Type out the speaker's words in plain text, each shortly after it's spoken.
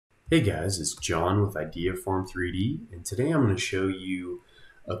Hey guys, it's John with Ideaform 3D, and today I'm going to show you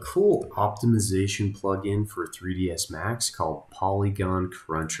a cool optimization plugin for 3ds Max called Polygon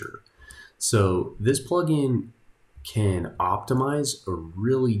Cruncher. So this plugin can optimize a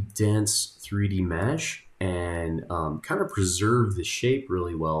really dense 3D mesh and kind of preserve the shape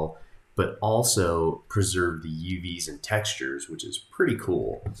really well, but also preserve the UVs and textures, which is pretty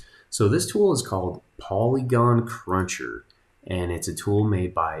cool. So this tool is called Polygon Cruncher, and it's a tool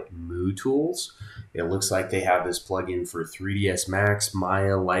made by MooTools. It looks like they have this plugin for 3ds Max,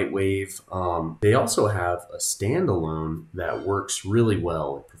 Maya, Lightwave. They also have a standalone that works really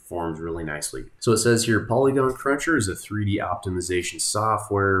well. It performs really nicely. So it says here, Polygon Cruncher is a 3D optimization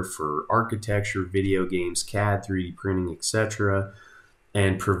software for architecture, video games, CAD, 3D printing, etc.,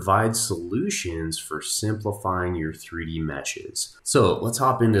 and provide solutions for simplifying your 3D meshes. So let's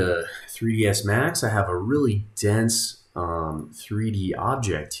hop into 3ds Max. I have a really dense 3D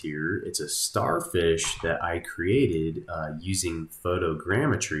object here. It's a starfish that I created using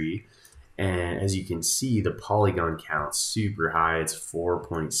photogrammetry. And as you can see, the polygon count's super high. It's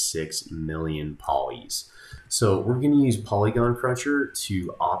 4.6 million polys. So we're going to use Polygon Cruncher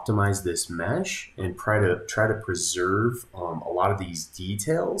to optimize this mesh and try to preserve a lot of these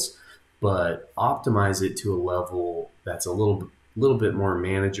details, but optimize it to a level that's a little bit more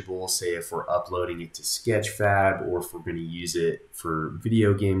manageable. Say if we're uploading it to Sketchfab, or if we're going to use it for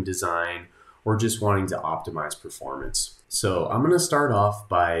video game design, or just wanting to optimize performance. So I'm going to start off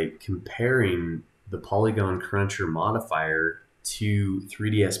by comparing the Polygon Cruncher modifier to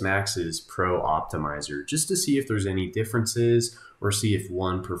 3ds Max's Pro Optimizer, just to see if there's any differences or see if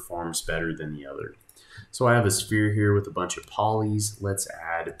one performs better than the other. So I have a sphere here with a bunch of polys. Let's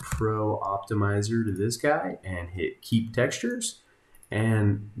add Pro Optimizer to this guy and hit Keep Textures.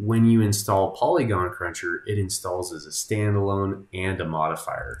 And when you install Polygon Cruncher, it installs as a standalone and a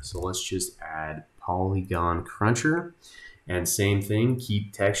modifier. So let's just add Polygon Cruncher. And same thing,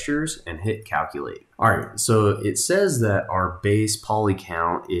 keep textures and hit calculate. All right, so it says that our base poly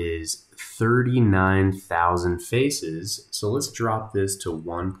count is 39,000 faces. So let's drop this to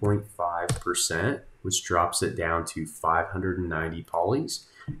 1.5%, which drops it down to 590 polys,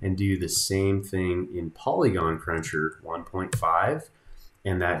 and do the same thing in Polygon Cruncher 1.5,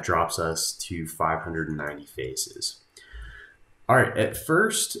 and that drops us to 590 faces. All right, at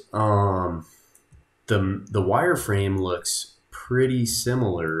first, the wireframe looks pretty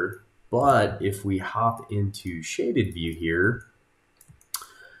similar, but if we hop into shaded view here,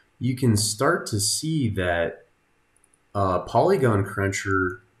 you can start to see that Polygon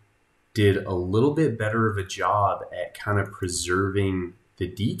Cruncher did a little bit better of a job at kind of preserving the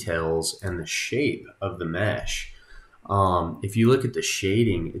details and the shape of the mesh. If you look at the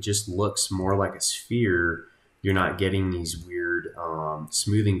shading, it just looks more like a sphere. You're not getting these weird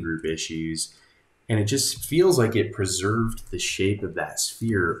smoothing group issues. And it just feels like it preserved the shape of that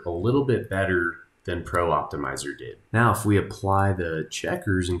sphere a little bit better than Pro Optimizer did. Now, if we apply the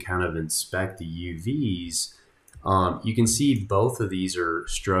checkers and kind of inspect the UVs, you can see both of these are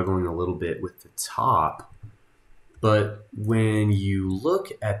struggling a little bit with the top. But when you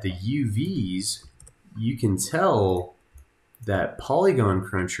look at the UVs, you can tell that Polygon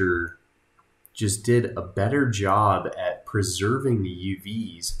Cruncher just did a better job at preserving the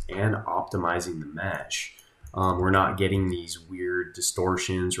UVs and optimizing the mesh. We're not getting these weird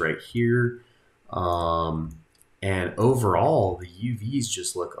distortions right here. And overall, the UVs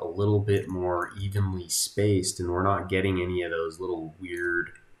just look a little bit more evenly spaced, and we're not getting any of those little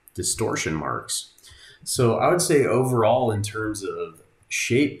weird distortion marks. So I would say overall, in terms of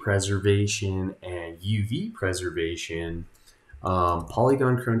shape preservation and UV preservation,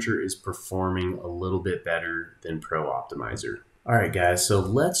 Polygon Cruncher is performing a little bit better than Pro Optimizer. All right, guys, so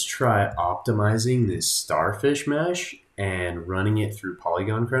let's try optimizing this starfish mesh and running it through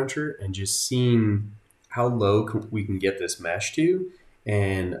Polygon Cruncher and just seeing how low we can get this mesh to,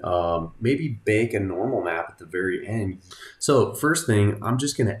 and maybe bake a normal map at the very end. So first thing, I'm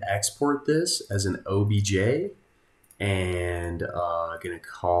just going to export this as an OBJ, and going to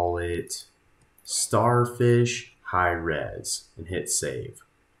call it starfish high res and hit save.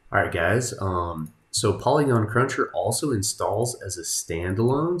 All right, guys. So Polygon Cruncher also installs as a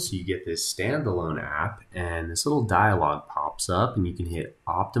standalone. So you get this standalone app, and this little dialog pops up, and you can hit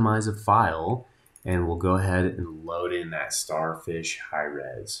optimize a file, and we'll go ahead and load in that starfish high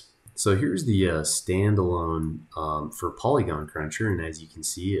res. So here's the standalone for Polygon Cruncher, and as you can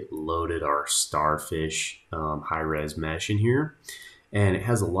see, it loaded our starfish high res mesh in here. And it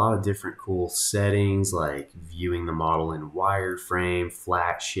has a lot of different cool settings, like viewing the model in wireframe,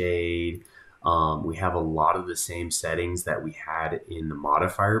 flat shade, We have a lot of the same settings that we had in the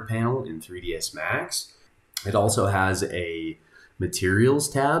modifier panel in 3ds Max. It also has a materials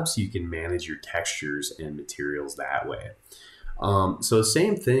tab, so you can manage your textures and materials that way. So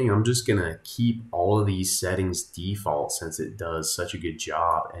same thing, I'm just gonna keep all of these settings default since it does such a good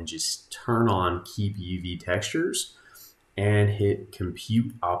job, and just turn on keep UV textures and hit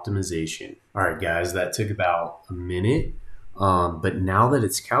compute optimization. All right guys, that took about a minute. But now that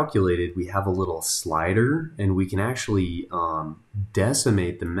it's calculated, we have a little slider, and we can actually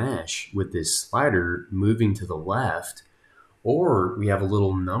decimate the mesh with this slider moving to the left, or we have a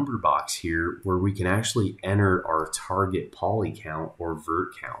little number box here where we can actually enter our target poly count or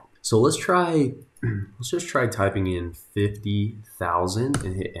vert count. So let's just try typing in 50,000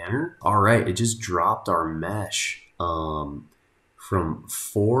 and hit enter. All right, it just dropped our mesh from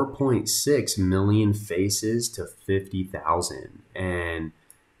 4.6 million faces to 50,000. And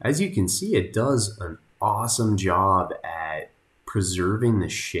as you can see, it does an awesome job at preserving the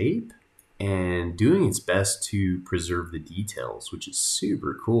shape and doing its best to preserve the details, which is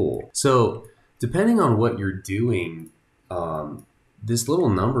super cool. So depending on what you're doing, this little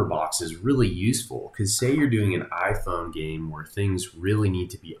number box is really useful, because say you're doing an iPhone game where things really need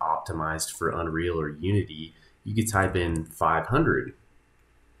to be optimized for Unreal or Unity, you could type in 500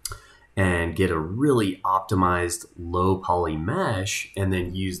 and get a really optimized low poly mesh, and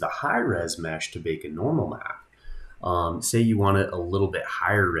then use the high res mesh to bake a normal map. Say you want it a little bit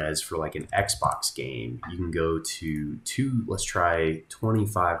higher res for like an Xbox game, you can go to let's try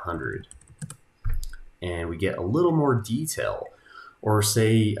 2500, and we get a little more detail. Or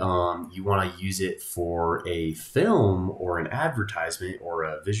say you want to use it for a film or an advertisement or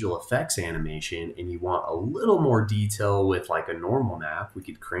a visual effects animation, and you want a little more detail with like a normal map, we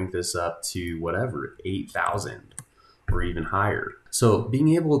could crank this up to whatever, 8,000 or even higher. So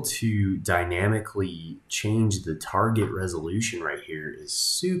being able to dynamically change the target resolution right here is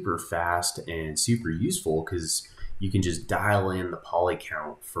super fast and super useful, because you can just dial in the poly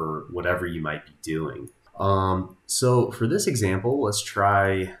count for whatever you might be doing. So for this example, let's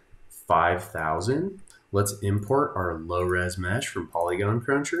try 5,000. Let's import our low res mesh from Polygon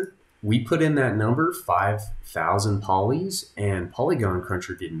Cruncher. We put in that number, 5,000 polys, and Polygon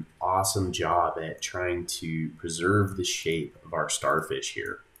Cruncher did an awesome job at trying to preserve the shape of our starfish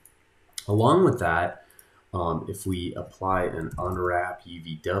here. Along with that, if we apply an unwrap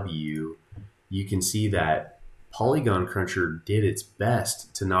UVW, you can see that Polygon Cruncher did its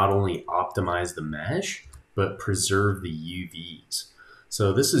best to not only optimize the mesh, but preserve the UVs.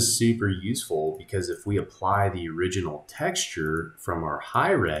 So this is super useful, because if we apply the original texture from our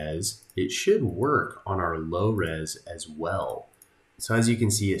high res, it should work on our low res as well. So as you can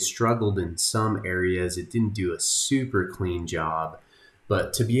see, it struggled in some areas. It didn't do a super clean job,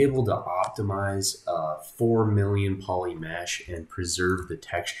 but to be able to optimize 4 million poly mesh and preserve the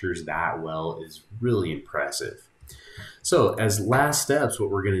textures that well is really impressive. So as last steps,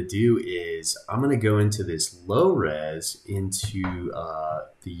 what we're going to do is I'm going to go into this low res into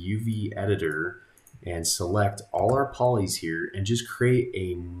the UV editor and select all our polys here and just create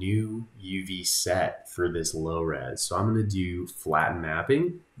a new UV set for this low res. So I'm going to do flatten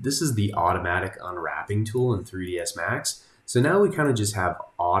mapping. This is the automatic unwrapping tool in 3ds Max. So now we kind of just have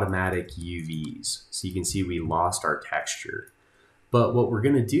automatic UVs. So you can see we lost our texture. But what we're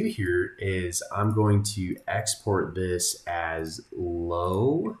going to do here is I'm going to export this as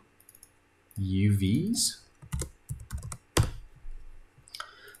low UVs.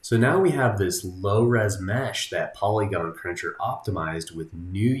 So now we have this low res mesh that Polygon Cruncher optimized with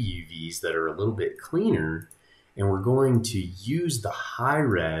new UVs that are a little bit cleaner. And we're going to use the high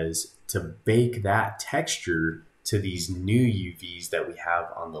res to bake that texture to these new UVs that we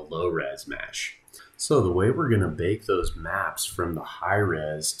have on the low res mesh. So the way we're going to bake those maps from the high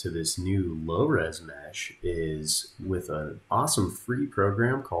res to this new low res mesh is with an awesome free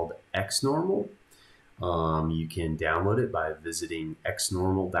program called Xnormal. You can download it by visiting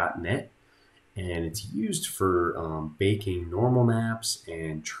xnormal.net, and it's used for baking normal maps,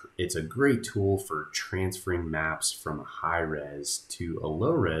 and it's a great tool for transferring maps from a high res to a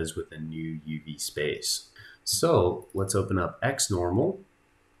low res with a new UV space. So let's open up Xnormal.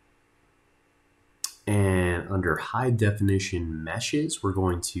 And under high definition meshes, we're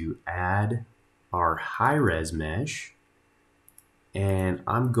going to add our high res mesh, and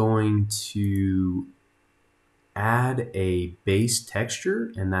I'm going to add a base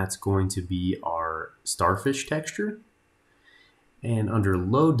texture, and that's going to be our starfish texture. And under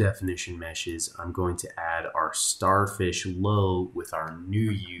low definition meshes, I'm going to add our starfish low with our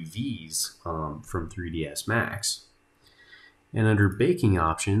new UVs from 3ds Max. And under baking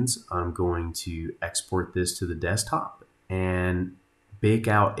options, I'm going to export this to the desktop and bake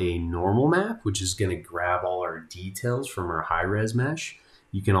out a normal map, which is going to grab all our details from our high-res mesh.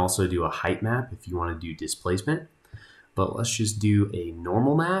 You can also do a height map if you want to do displacement. But let's just do a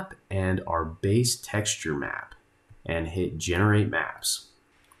normal map and our base texture map and hit generate maps.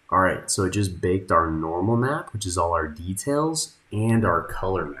 All right, so it just baked our normal map, which is all our details, and our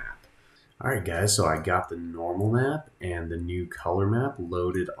color map. All right, guys, so I got the normal map and the new color map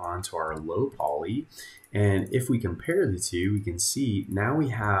loaded onto our low poly. And if we compare the two, we can see now we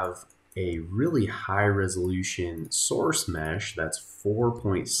have a really high resolution source mesh that's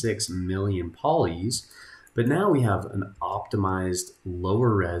 4.6 million polys. But now we have an optimized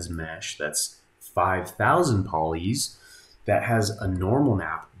lower res mesh that's 5,000 polys that has a normal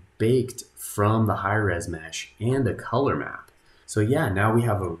map baked from the high res mesh and a color map. So yeah, now we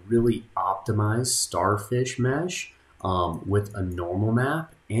have a really optimized starfish mesh with a normal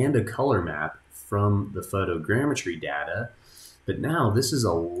map and a color map from the photogrammetry data. But now this is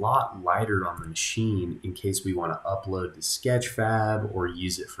a lot lighter on the machine in case we want to upload to Sketchfab or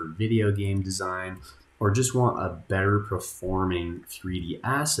use it for video game design, or just want a better performing 3D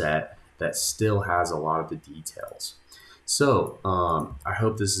asset that still has a lot of the details. So I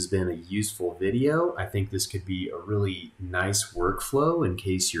hope this has been a useful video. I think this could be a really nice workflow in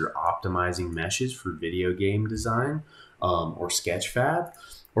case you're optimizing meshes for video game design or Sketchfab,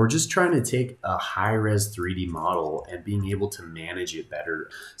 or just trying to take a high-res 3D model and being able to manage it better.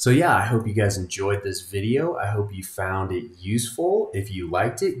 So yeah, I hope you guys enjoyed this video. I hope you found it useful. If you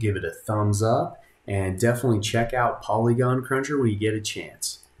liked it, give it a thumbs up, and definitely check out Polygon Cruncher when you get a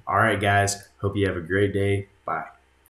chance. All right, guys, hope you have a great day. Bye.